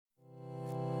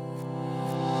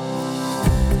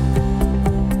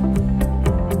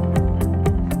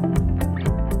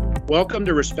Welcome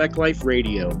to Respect Life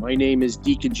Radio. My name is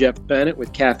Deacon Jeff Bennett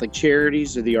with Catholic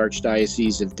Charities of the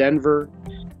Archdiocese of Denver.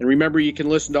 And remember, you can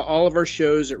listen to all of our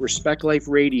shows at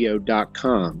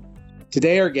respectliferadio.com.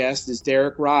 Today, our guest is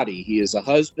Derek Roddy. He is a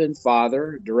husband,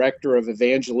 father, director of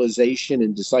evangelization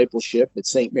and discipleship at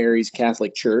St. Mary's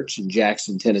Catholic Church in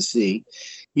Jackson, Tennessee.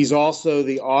 He's also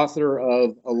the author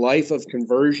of A Life of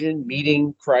Conversion,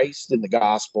 Meeting Christ in the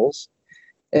Gospels.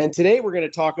 And today we're going to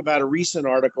talk about a recent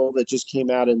article that just came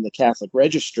out in the Catholic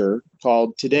Register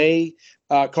called The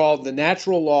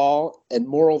Natural Law and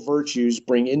Moral Virtues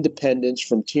Bring Independence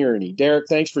from Tyranny. Derek,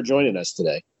 thanks for joining us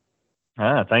today.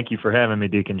 Thank you for having me,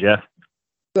 Deacon Jeff.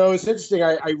 So it's interesting.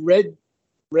 I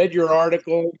read your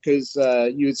article because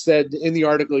you had said in the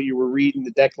article you were reading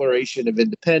the Declaration of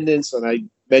Independence, and I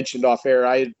mentioned off air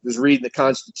I was reading the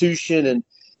Constitution and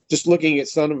just looking at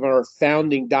some of our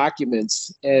founding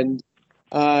documents. And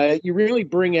you really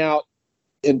bring out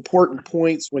important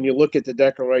points when you look at the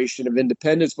Declaration of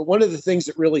Independence. But one of the things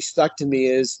that really stuck to me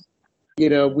is,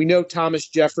 we know Thomas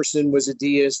Jefferson was a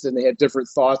deist and they had different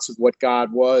thoughts of what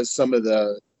God was, some of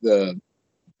the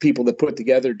people that put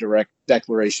together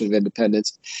Declaration of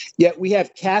Independence. Yet we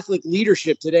have Catholic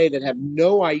leadership today that have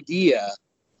no idea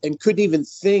and couldn't even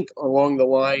think along the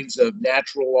lines of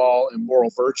natural law and moral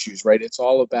virtues, right? It's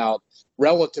all about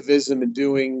relativism and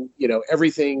doing,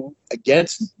 everything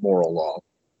against moral law.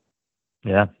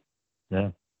 Yeah.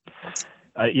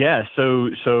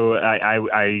 So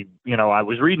I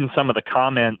was reading some of the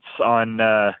comments on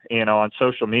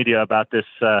social media about this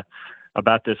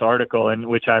article, and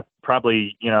which I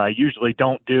probably, I usually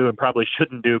don't do and probably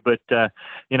shouldn't do, but that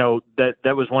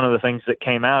was one of the things that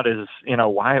came out is,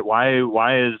 why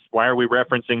are we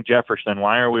referencing Jefferson?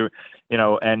 Why are we,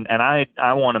 and I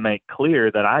want to make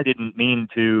clear that I didn't mean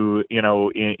to,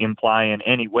 imply in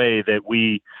any way that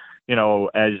we,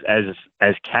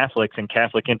 as Catholics and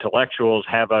Catholic intellectuals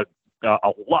have a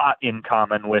lot in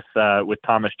common with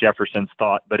Thomas Jefferson's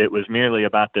thought, but it was merely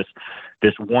about this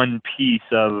one piece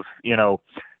of,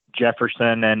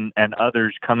 Jefferson and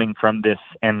others coming from this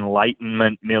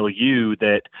Enlightenment milieu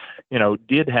that,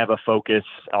 did have a focus,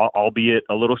 albeit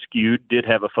a little skewed, did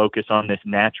have a focus on this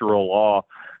natural law.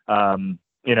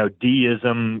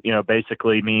 Deism,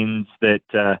 basically means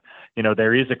that,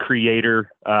 there is a creator,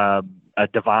 a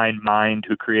divine mind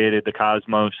who created the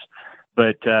cosmos,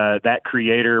 but that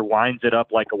creator winds it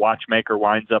up like a watchmaker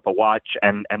winds up a watch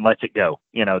and lets it go.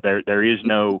 There is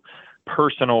no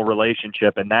personal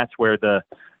relationship, and that's where the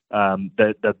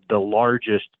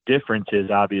largest difference is,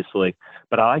 obviously.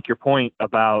 But I like your point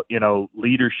about,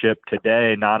 leadership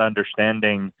today not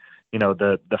understanding,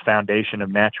 the foundation of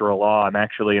natural law. I'm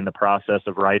actually in the process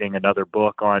of writing another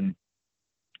book on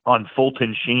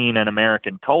Fulton Sheen and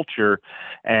American culture,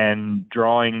 and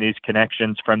drawing these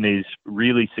connections from these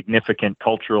really significant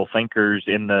cultural thinkers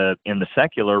in the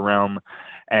secular realm.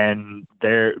 And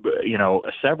there,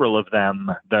 several of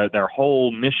them, their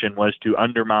whole mission was to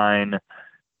undermine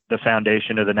the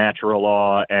foundation of the natural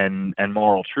law and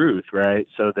moral truth, right?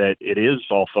 So that it is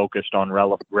all focused on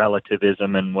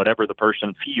relativism and whatever the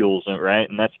person feels, right?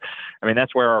 And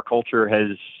that's where our culture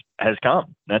has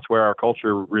come. That's where our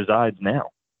culture resides now.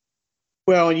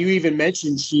 Well, and you even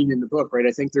mentioned Sheen in the book, right?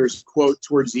 I think there's a quote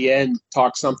towards the end,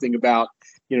 talks something about,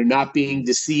 not being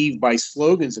deceived by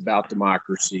slogans about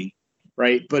democracy,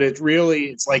 right? But it's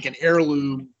like an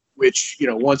heirloom, which,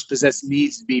 once possessed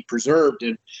needs to be preserved.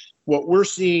 And what we're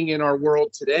seeing in our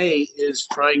world today is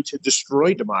trying to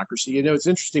destroy democracy. It's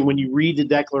interesting when you read the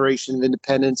Declaration of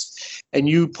Independence and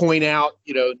you point out,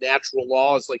 natural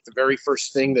law is like the very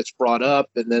first thing that's brought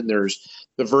up. And then there's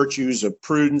the virtues of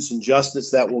prudence and justice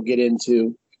that we'll get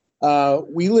into.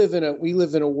 We live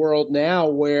in a world now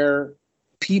where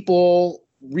people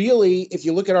really, if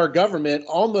you look at our government,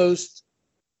 almost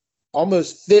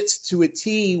fits to a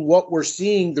T what we're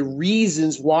seeing, the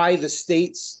reasons why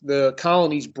the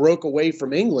colonies broke away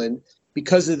from England,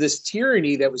 because of this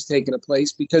tyranny that was taking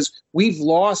place, because we've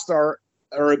lost our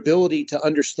ability to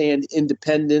understand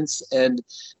independence and,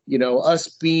 us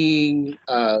being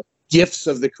gifts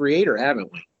of the Creator,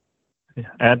 haven't we?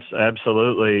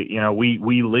 Absolutely.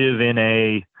 We live in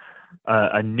a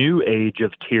new age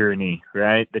of tyranny,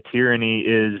 right? The tyranny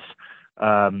is,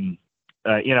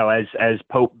 as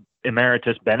Pope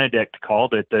Emeritus Benedict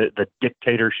called it, the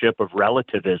dictatorship of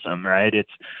relativism, right?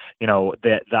 It's,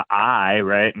 the I,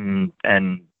 right? And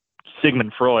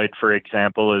Sigmund Freud, for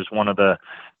example, is one of the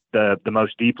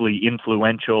most deeply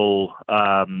influential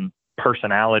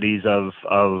personalities of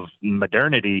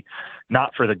modernity,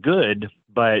 not for the good,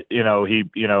 but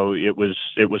it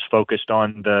was focused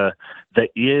on the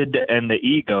id and the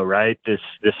ego, right? This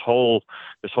whole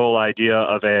idea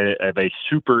of a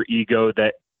super ego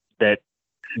that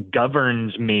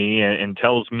governs me and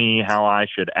tells me how I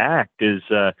should act is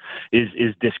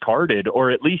discarded, or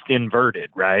at least inverted,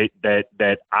 right?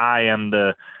 That I am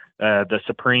the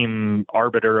supreme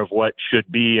arbiter of what should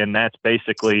be, and that's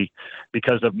basically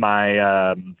because of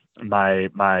my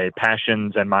my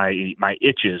passions and my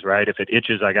itches, right? If it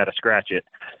itches, I got to scratch it,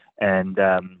 and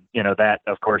that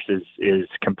of course is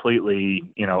completely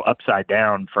upside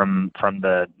down from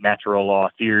the natural law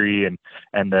theory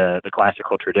and the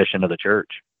classical tradition of the church.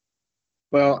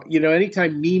 Well,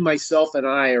 anytime me, myself, and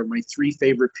I are my three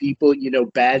favorite people,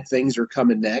 bad things are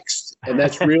coming next. And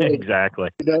that's really exactly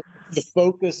the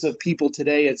focus of people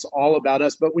today. It's all about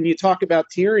us. But when you talk about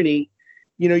tyranny,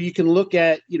 you can look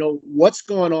at, what's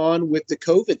gone on with the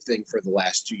COVID thing for the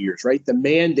last 2 years, right? The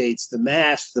mandates, the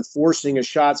masks, the forcing of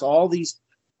shots, all these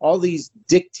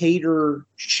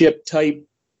dictatorship type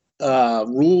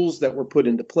rules that were put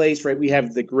into place, right? We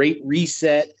have the Great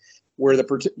Reset, where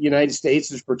the United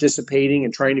States is participating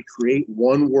and trying to create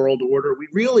one world order. We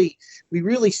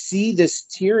really see this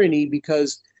tyranny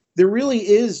because there really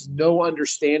is no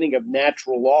understanding of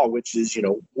natural law, which is,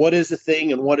 what is a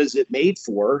thing and what is it made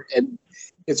for? And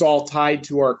it's all tied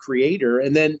to our creator.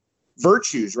 And then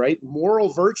virtues, right?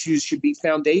 Moral virtues should be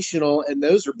foundational, and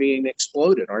those are being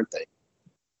exploded, aren't they?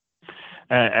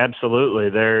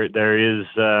 Absolutely. There is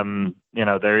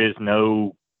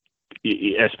no,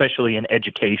 especially in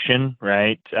education,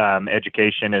 right?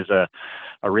 Education is a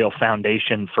real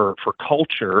foundation for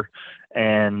culture.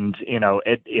 And,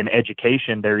 in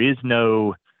education, there is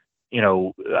no,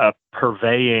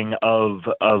 purveying of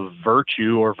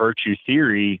virtue or virtue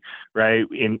theory, right?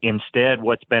 Instead,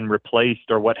 what's been replaced,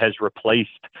 or what has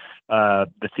replaced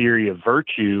the theory of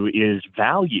virtue, is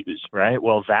values, right?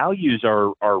 Well, values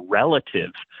are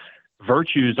relative.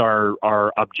 Virtues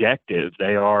are objective.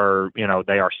 They are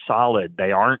solid.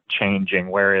 They aren't changing,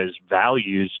 whereas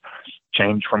values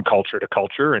change from culture to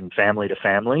culture and family to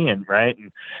family, and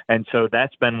so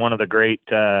that's been one of the great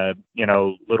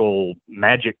little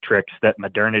magic tricks that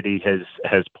modernity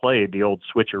has played, the old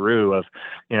switcheroo of,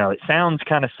 it sounds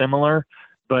kind of similar,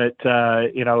 but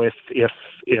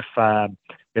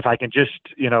if I can just,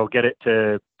 get it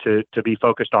to be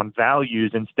focused on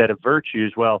values instead of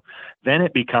virtues, well, then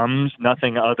it becomes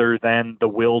nothing other than the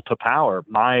will to power.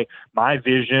 My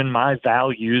vision, my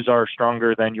values are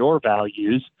stronger than your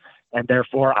values, and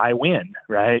therefore I win,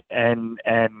 right? And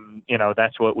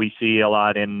that's what we see a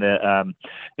lot in the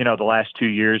the last 2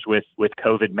 years with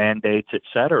COVID mandates, et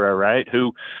cetera, right?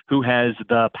 Who has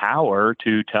the power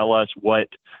to tell us what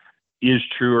is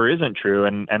true or isn't true?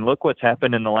 And look what's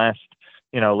happened in the last,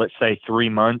 let's say 3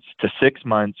 months to 6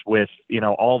 months with,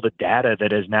 all the data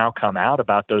that has now come out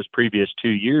about those previous 2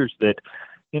 years that,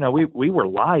 we were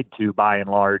lied to by and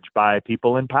large by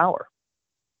people in power.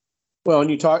 Well,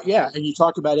 and you talk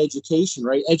about education,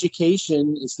 right?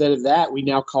 Education, instead of that, we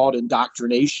now call it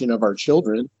indoctrination of our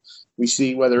children. We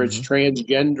see whether it's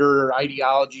transgender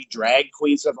ideology, drag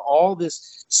queens, of all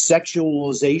this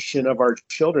sexualization of our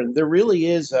children. There really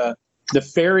is a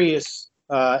nefarious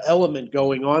element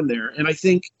going on there. And I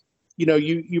think,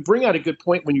 you bring out a good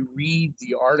point when you read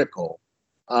the article,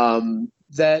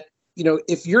 that,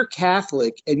 if you're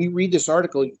Catholic and you read this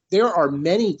article, there are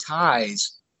many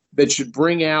ties that should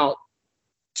bring out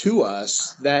to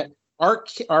us that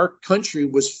our country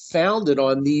was founded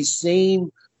on these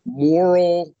same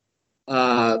moral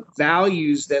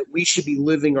values that we should be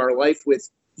living our life with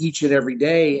each and every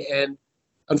day. And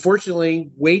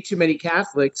unfortunately, way too many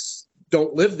Catholics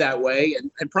don't live that way,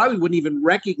 and probably wouldn't even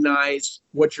recognize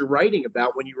what you're writing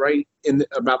about when you write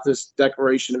about this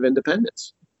Declaration of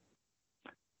Independence.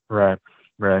 Right.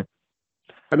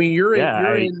 I mean, you're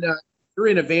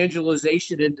in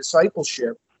evangelization and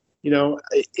discipleship.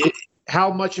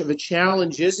 How much of a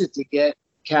challenge is it to get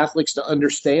Catholics to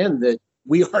understand that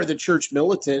we are the church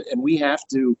militant and we have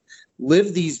to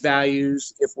live these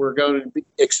values if we're going to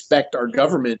expect our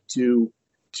government to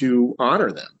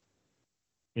honor them?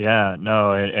 Yeah,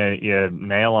 no, you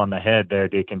nail on the head there,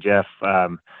 Deacon Jeff.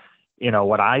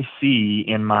 What I see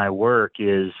in my work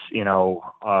is,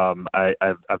 a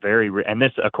very, and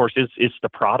this, of course, it's the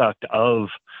product of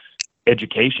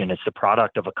education. It's the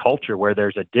product of a culture where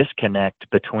there's a disconnect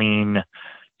between,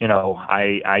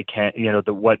 I can't,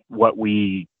 what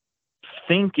we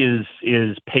think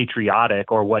is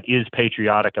patriotic, or what is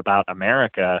patriotic about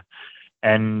America,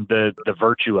 and the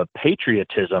virtue of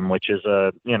patriotism, which is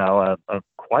a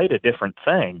quite a different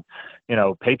thing.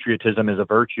 Patriotism is a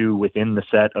virtue within the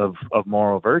set of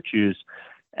moral virtues,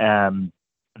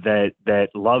 that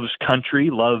loves country,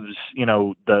 loves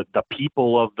the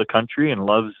people of the country, and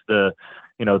loves the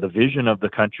vision of the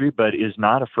country, but is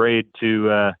not afraid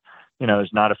to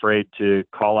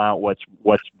call out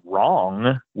what's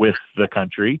wrong with the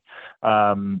country,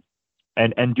 and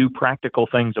do practical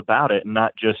things about it, and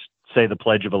not just say the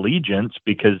Pledge of Allegiance,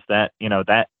 because that in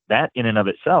and of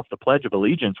itself, the Pledge of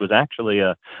Allegiance was actually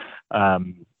a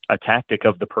tactic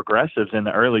of the progressives in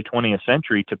the early 20th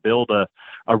century to build a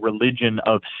religion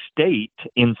of state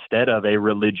instead of a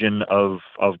religion of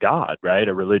God, right?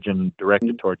 A religion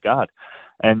directed toward God.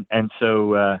 And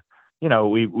so,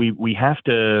 we have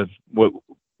to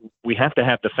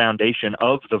have the foundation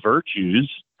of the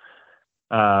virtues,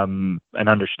 an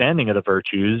understanding of the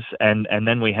virtues, and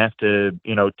then we have to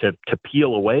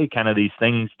peel away kind of these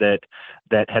things that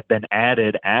have been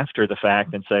added after the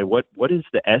fact, and say what is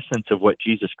the essence of what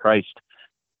Jesus Christ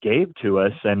gave to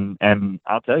us. And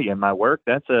I'll tell you, in my work,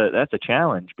 that's a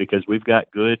challenge, because we've got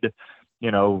good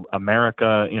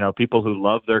America, people who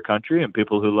love their country and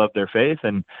people who love their faith,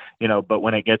 and but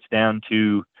when it gets down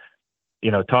to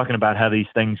talking about how these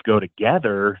things go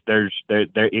together,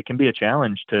 it can be a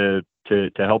challenge to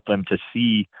help them to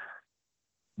see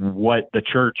what the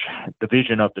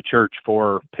vision of the church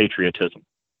for patriotism.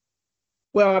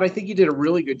 Well, and I think you did a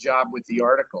really good job with the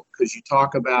article, because you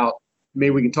talk about,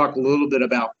 maybe we can talk a little bit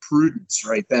about prudence,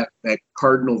 right? That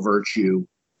cardinal virtue.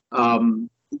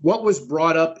 What was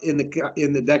brought up in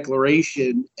the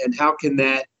Declaration, and how can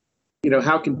that,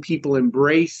 how can people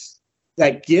embrace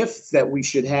that gift that we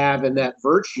should have, and that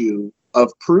virtue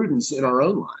of prudence in our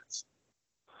own lives?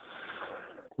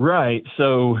 Right.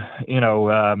 So,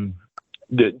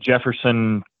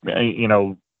 Jefferson,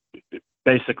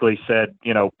 basically said,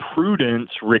 prudence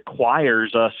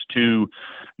requires us to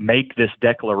make this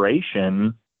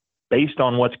declaration based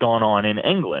on what's gone on in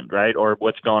England, right? Or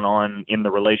what's gone on in the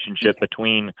relationship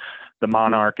between the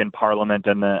monarch and Parliament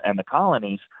and the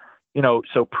colonies.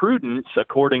 So prudence,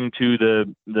 according to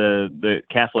the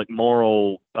Catholic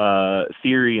moral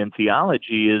theory and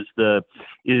theology,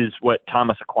 is what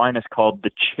Thomas Aquinas called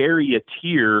the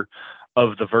charioteer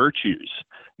of the virtues.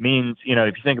 Means,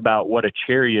 if you think about what a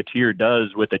charioteer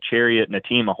does with a chariot and a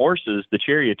team of horses, the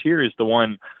charioteer is the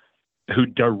one who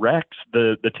directs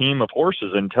the team of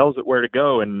horses and tells it where to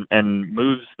go, and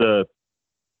moves the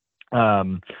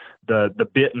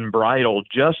bit and bridle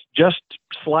just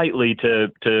slightly to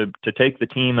take the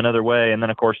team another way, and then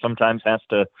of course sometimes has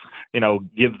to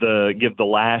give the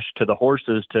lash to the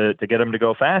horses to get them to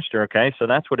go faster. Okay, so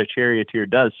that's what a charioteer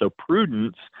does. So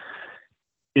prudence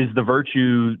is the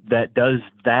virtue that does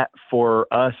that for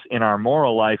us in our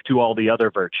moral life to all the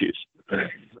other virtues.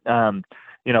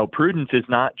 Prudence is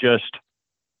not just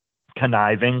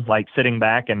conniving, like sitting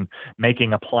back and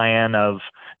making a plan of,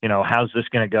 how's this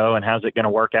going to go and how's it going to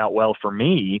work out well for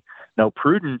me. No,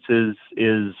 prudence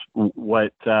is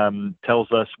what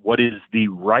tells us what is the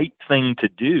right thing to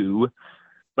do,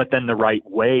 but then the right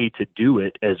way to do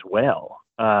it as well.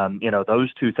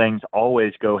 Those two things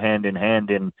always go hand in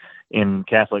hand in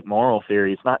Catholic moral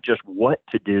theory. It's not just what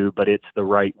to do, but it's the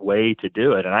right way to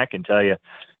do it. And I can tell you,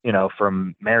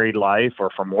 from married life or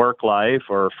from work life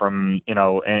or from,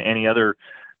 any other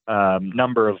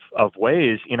number of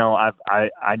ways,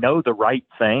 I know the right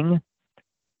thing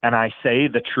and I say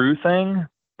the true thing,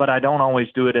 but I don't always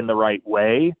do it in the right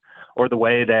way, or the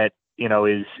way that,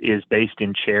 is based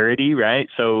in charity, right?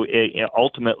 So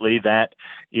ultimately that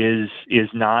is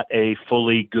not a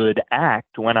fully good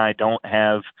act when I don't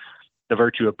have the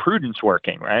virtue of prudence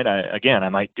working, right? I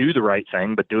might do the right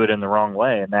thing, but do it in the wrong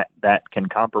way, and that can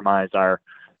compromise our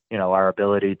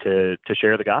ability to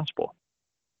share the gospel.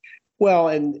 Well,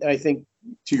 and I think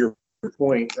to your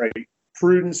point, right,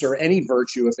 prudence or any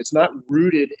virtue, if it's not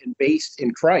rooted and based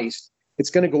in Christ, it's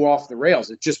going to go off the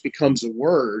rails. It just becomes a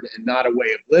word and not a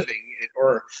way of living,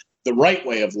 or the right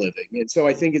way of living. And so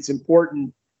I think it's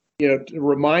important, to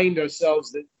remind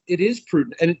ourselves that it is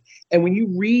prudent. And when you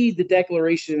read the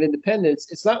Declaration of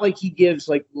Independence, it's not like he gives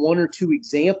like one or two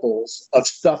examples of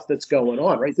stuff that's going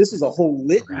on, right? This is a whole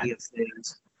litany of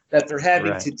things that they're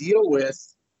having to deal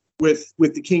with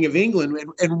the King of England.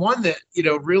 And one that,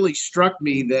 really struck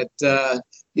me that,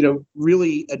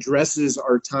 really addresses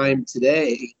our time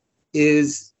today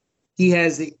is he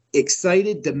has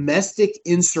excited domestic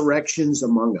insurrections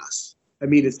among us. I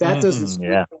mean, if that doesn't speak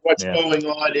to what's going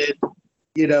on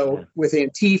in, with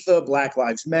Antifa, Black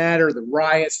Lives Matter, the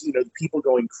riots, people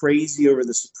going crazy over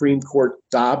the Supreme Court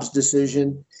Dobbs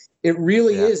decision, It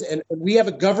really is. And we have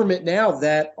a government now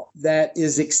that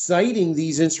is exciting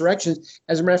these insurrections.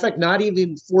 As a matter of fact, not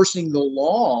even enforcing the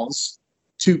laws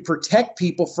to protect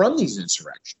people from these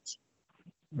insurrections.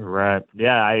 Right.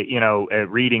 Yeah.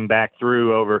 Reading back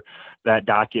through over that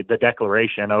the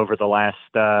declaration over the last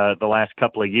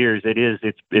couple of years,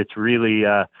 it's really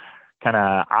kind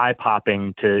of eye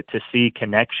popping to see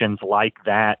connections like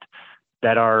that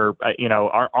are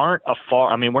aren't a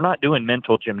far. I mean, we're not doing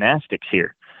mental gymnastics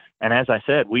here. And as I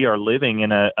said, we are living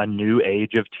in a new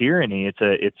age of tyranny.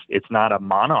 It's not a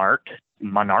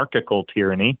monarchical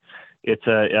tyranny. It's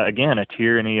a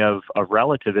tyranny of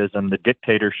relativism, the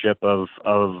dictatorship of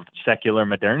secular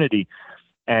modernity.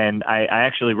 And I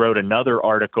actually wrote another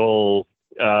article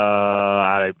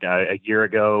a year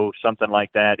ago, something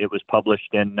like that. It was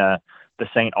published in the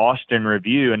St. Austin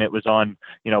Review, and it was on,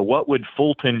 what would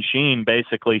Fulton Sheen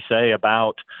basically say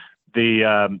about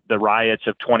the riots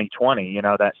of 2020,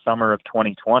 that summer of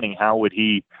 2020. How would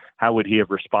he have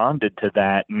responded to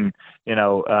that? And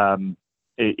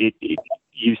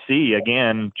you see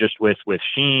again, just with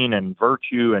Sheen and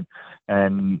virtue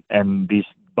and these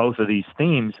both of these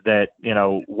themes, that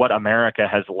what America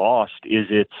has lost is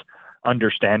its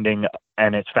understanding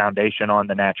and its foundation on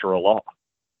the natural law.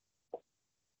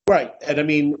 Right. And I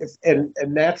mean, and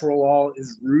natural law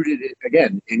is rooted,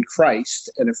 again, in Christ.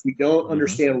 And if we don't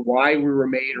understand why we were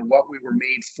made or what we were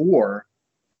made for,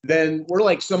 then we're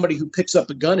like somebody who picks up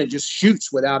a gun and just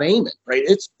shoots without aiming, right?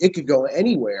 It could go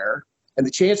anywhere. And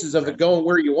the chances of it going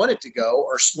where you want it to go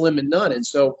are slim and none. And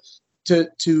so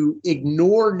to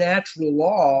ignore natural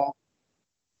law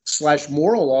 /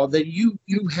 moral law, then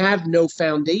you have no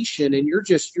foundation, and you're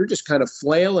just kind of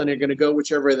flailing and going to go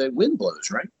whichever the wind blows,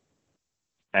 right?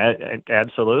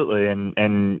 Absolutely. And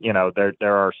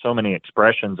there are so many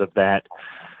expressions of that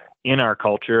in our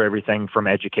culture, everything from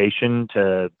education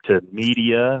to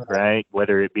media, right?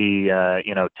 Whether it be,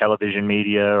 television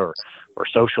media or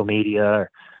social media,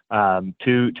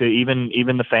 to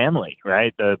even the family,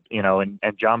 right?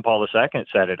 And John Paul II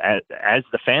said it, as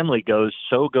the family goes,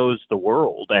 so goes the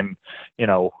world. And,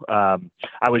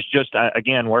 I was just,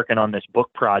 again, working on this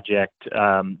book project,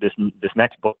 this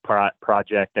next book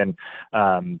project. And,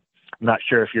 I'm not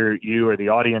sure if you or the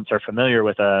audience are familiar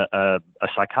with a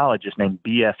psychologist named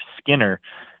B.F. Skinner.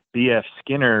 B.F.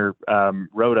 Skinner,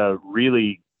 wrote a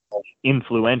really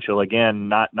influential, again,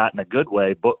 not in a good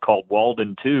way, book called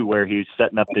Walden 2, where he's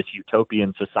setting up this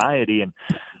utopian society. And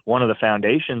one of the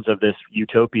foundations of this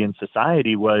utopian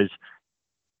society was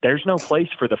there's no place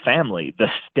for the family. The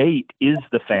state is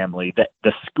the family.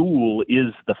 The school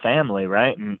is the family,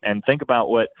 right? And think about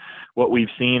what we've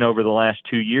seen over the last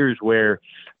 2 years, where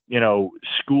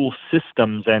school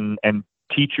systems and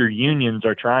teacher unions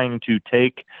are trying to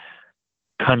take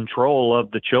control of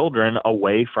the children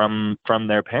away from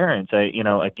their parents.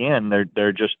 Again, there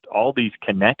are just all these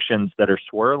connections that are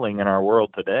swirling in our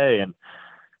world today. And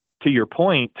to your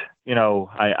point,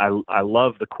 I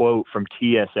love the quote from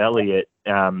T.S. Eliot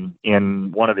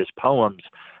in one of his poems.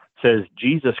 Says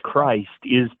Jesus Christ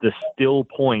is the still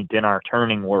point in our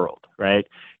turning world, right?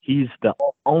 He's the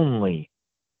only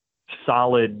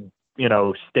solid,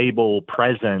 stable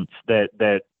presence that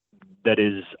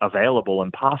is available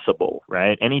and possible,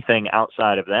 right? Anything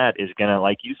outside of that is going to,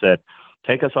 like you said,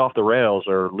 take us off the rails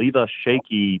or leave us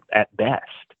shaky at best.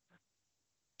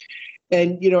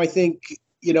 And, I think,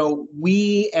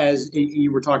 we, as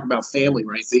you were talking about family,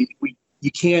 right?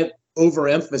 You can't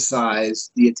overemphasize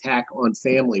the attack on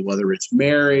family, whether it's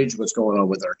marriage, what's going on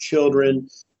with our children,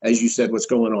 as you said, what's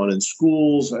going on in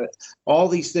schools, all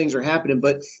these things are happening.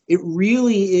 But it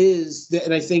really is,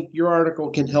 and I think your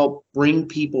article can help bring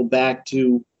people back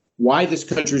to why this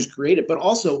country is created, but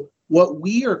also what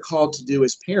we are called to do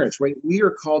as parents, right? We are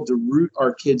called to root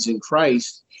our kids in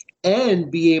Christ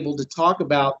and be able to talk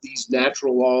about these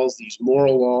natural laws, these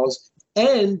moral laws,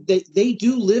 and they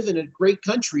do live in a great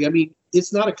country. I mean,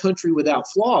 it's not a country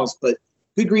without flaws, but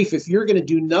good grief, if you're going to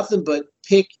do nothing but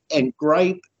pick and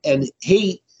gripe and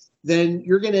hate, then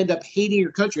you're going to end up hating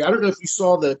your country. I don't know if you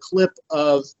saw the clip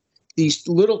of these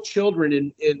little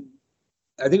children in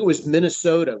I think it was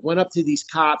Minnesota, went up to these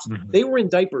cops. Mm-hmm. They were in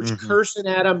diapers, cursing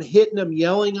at them, hitting them,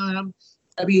 yelling at them.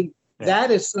 I mean,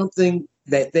 that is something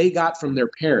that they got from their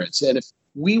parents. And if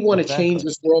we want to change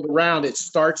this world around, it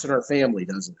starts in our family,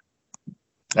 doesn't it?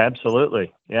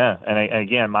 Absolutely. Yeah. And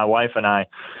again, my wife and I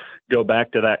go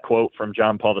back to that quote from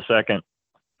John Paul II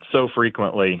so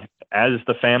frequently. As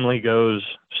the family goes,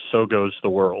 so goes the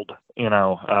world.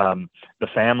 The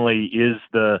family is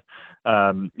the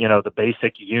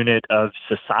basic unit of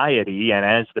society. And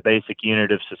as the basic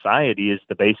unit of society is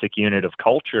the basic unit of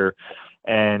culture,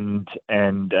 it's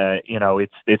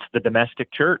the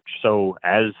domestic church. So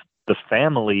as the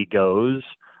family goes,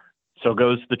 so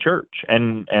goes the church.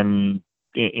 And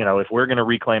if we're going to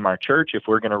reclaim our church, if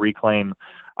we're going to reclaim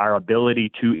our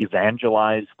ability to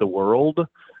evangelize the world,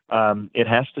 it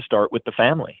has to start with the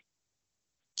family.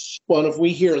 Well, and if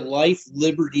we hear life,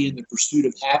 liberty, and the pursuit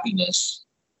of happiness,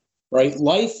 right?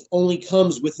 Life only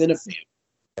comes within a family,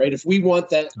 right? If we want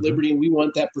that liberty and we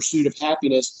want that pursuit of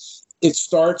happiness, it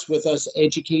starts with us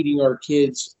educating our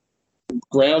kids,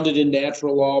 grounded in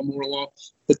natural law, moral law,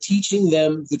 but teaching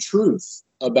them the truth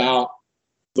about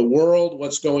the world,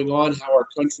 what's going on, how our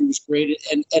country was created,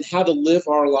 and how to live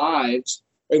our lives.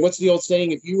 Right? What's the old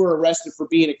saying? If you were arrested for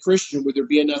being a Christian, would there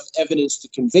be enough evidence to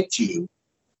convict you?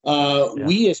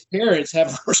 We as parents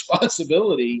have a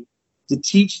responsibility to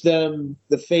teach them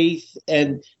the faith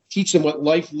and teach them what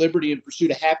life, liberty, and pursuit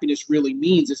of happiness really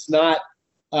means. It's not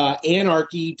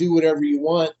anarchy, do whatever you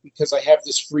want because I have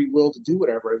this free will to do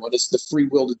whatever I want. It's the free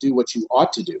will to do what you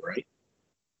ought to do, right?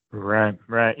 Right.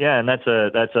 Yeah, and that's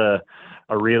a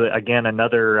really, again,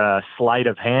 another sleight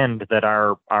of hand that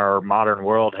our modern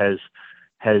world has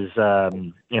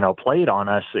played on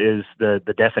us is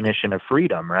the definition of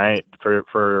freedom, right?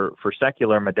 For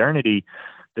secular modernity,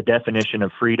 the definition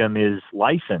of freedom is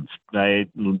license. I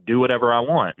do whatever I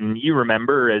want. And you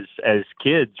remember as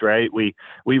kids, right? We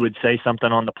would say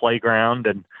something on the playground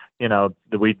and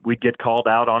we'd get called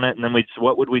out on it, and then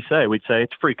what would we say? We'd say,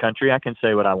 it's a free country, I can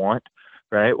say what I want.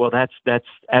 Right. Well, that's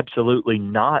absolutely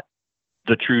not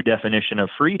the true definition of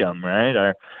freedom,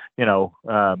 right?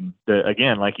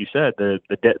 Again, like you said, the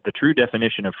true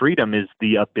definition of freedom is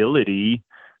the ability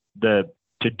to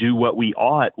do what we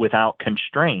ought without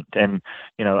constraint. And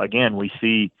again, we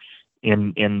see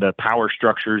in the power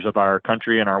structures of our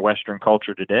country and our Western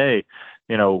culture today,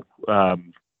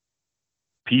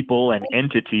 people and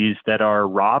entities that are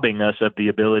robbing us of the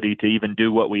ability to even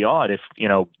do what we ought. If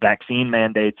vaccine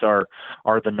mandates are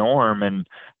the norm, and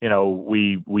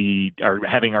we are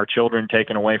having our children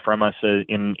taken away from us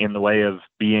in the way of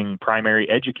being primary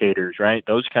educators, right?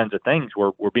 Those kinds of things.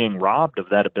 We're being robbed of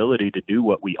that ability to do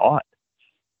what we ought.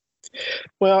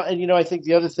 Well, and I think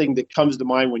the other thing that comes to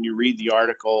mind when you read the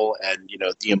article and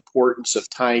the importance of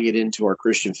tying it into our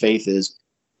Christian faith is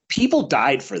people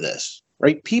died for this.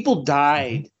 Right? People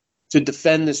died to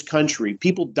defend this country.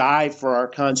 People died for our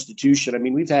Constitution. I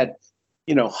mean, we've had,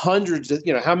 hundreds of,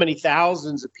 how many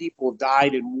thousands of people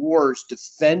died in wars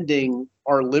defending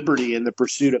our liberty and the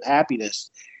pursuit of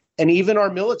happiness. And even our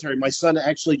military. My son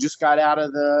actually just got out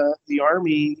of the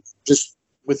Army just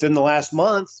within the last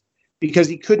month because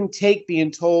he couldn't take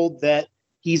being told that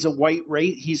he's a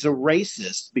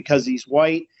racist because he's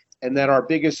white. And that our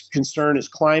biggest concern is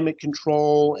climate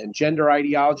control and gender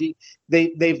ideology.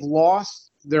 They've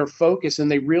lost their focus, and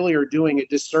they really are doing a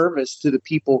disservice to the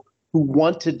people who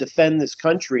want to defend this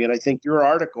country. And I think your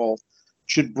article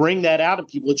should bring that out of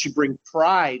people. It should bring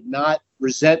pride, not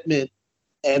resentment.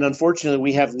 And unfortunately,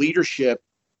 we have leadership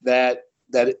that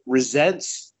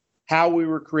resents how we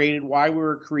were created, why we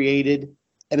were created.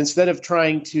 And instead of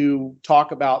trying to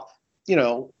talk about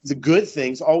the good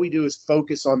things, all we do is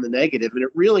focus on the negative. And it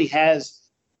really has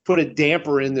put a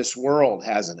damper in this world,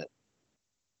 hasn't it?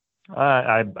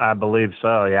 I believe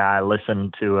so. Yeah. I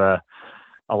listen to a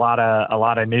lot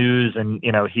of news and,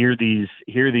 hear these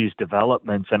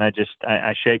developments, and I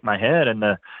shake my head. And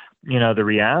the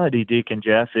reality, Deacon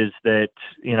Jeff, is that,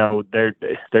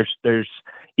 there's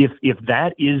if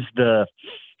that is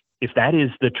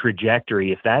the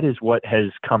trajectory, if that is what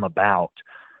has come about,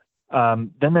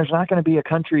 then there's not going to be a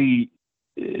country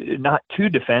not to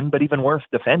defend, but even worth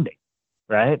defending,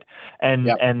 right? And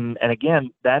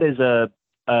again, that is a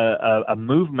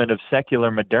movement of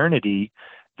secular modernity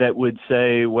that would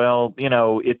say, well,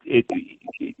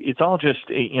 it's all just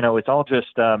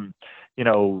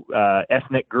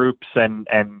ethnic groups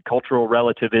and cultural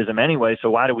relativism anyway. So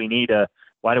why do we need a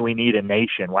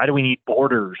nation? Why do we need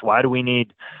borders? Why do we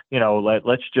need,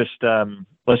 let's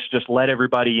just let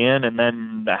everybody in, and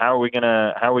then how are we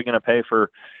gonna pay for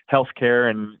healthcare?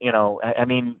 And you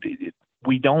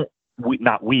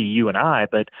and I,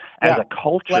 but as a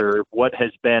culture, what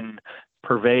has been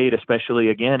pervade, especially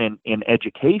again in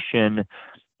education,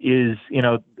 is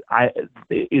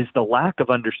the lack of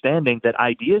understanding that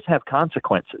ideas have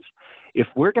consequences. If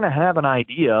we're going to have an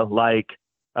idea like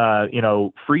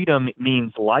freedom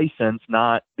means license,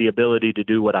 not the ability to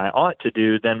do what I ought to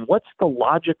do, then what's the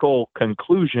logical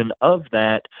conclusion of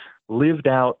that lived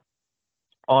out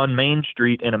on Main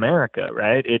Street in America,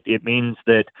 right? It means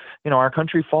that, our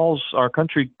country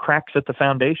cracks at the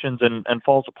foundations and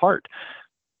falls apart.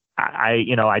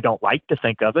 I don't like to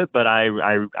think of it, but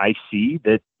I see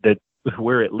that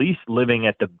we're at least living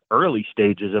at the early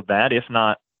stages of that, if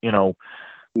not,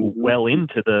 well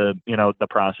into the, the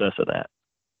process of that.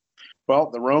 Well,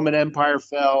 the Roman Empire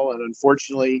fell, and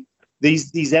unfortunately,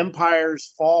 these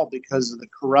empires fall because of the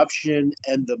corruption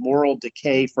and the moral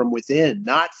decay from within,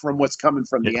 not from what's coming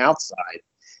from the outside.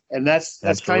 And that's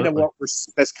kind of what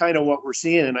we're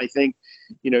seeing. And I think,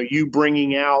 you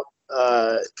bringing out,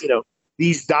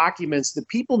 these documents that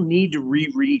people need to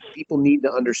reread, people need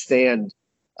to understand,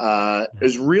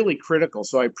 is really critical.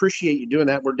 So I appreciate you doing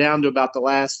that. We're down to about the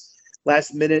last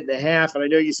minute and a half, and I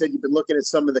know you said you've been looking at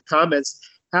some of the comments.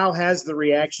 How has the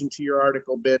reaction to your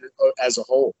article been as a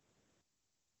whole?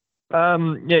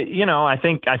 I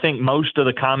think most of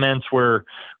the comments were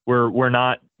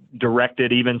not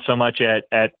directed even so much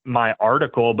at my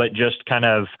article, but just kind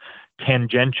of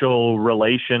tangential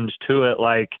relations to it.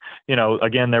 Like,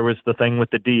 again, there was the thing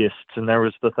with the deists, and there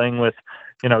was the thing with,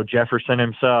 Jefferson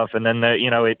himself. And then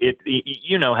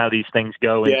how these things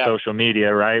go in social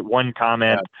media, right? One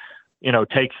comment,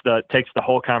 takes the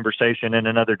whole conversation in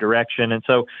another direction. And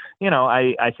so,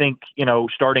 I think,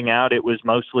 starting out, it was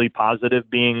mostly positive,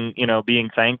 being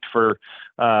thanked for,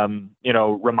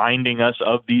 reminding us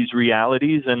of these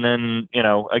realities. And then,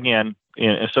 again,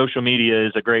 social media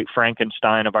is a great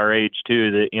Frankenstein of our age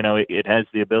too, that, it has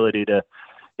the ability to,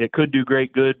 it could do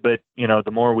great good, but,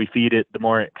 the more we feed it, the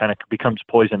more it kind of becomes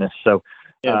poisonous. So,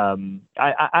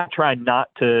 I try not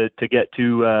to get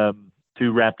too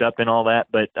wrapped up in all that,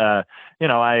 but I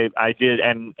did,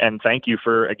 and thank you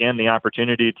for, again, the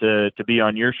opportunity to be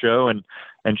on your show and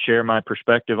share my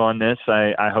perspective on this.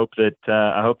 I hope that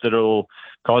it'll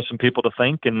cause some people to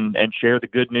think and share the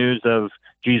good news of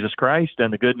Jesus Christ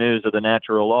and the good news of the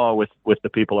natural law with the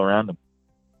people around them.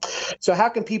 So how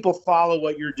can people follow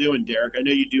what you're doing, Derek? I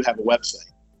know you do have a website.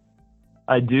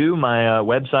 I do. My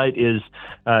website is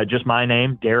just my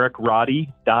name,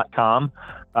 DerekRoddy.com.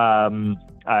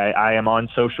 I am on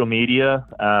social media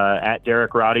at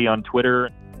Derek Roddy on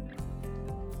Twitter.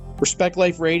 Respect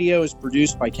Life Radio is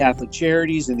produced by Catholic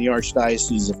Charities in the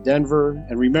Archdiocese of Denver.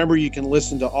 And remember, you can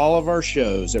listen to all of our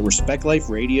shows at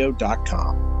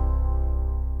RespectLifeRadio.com.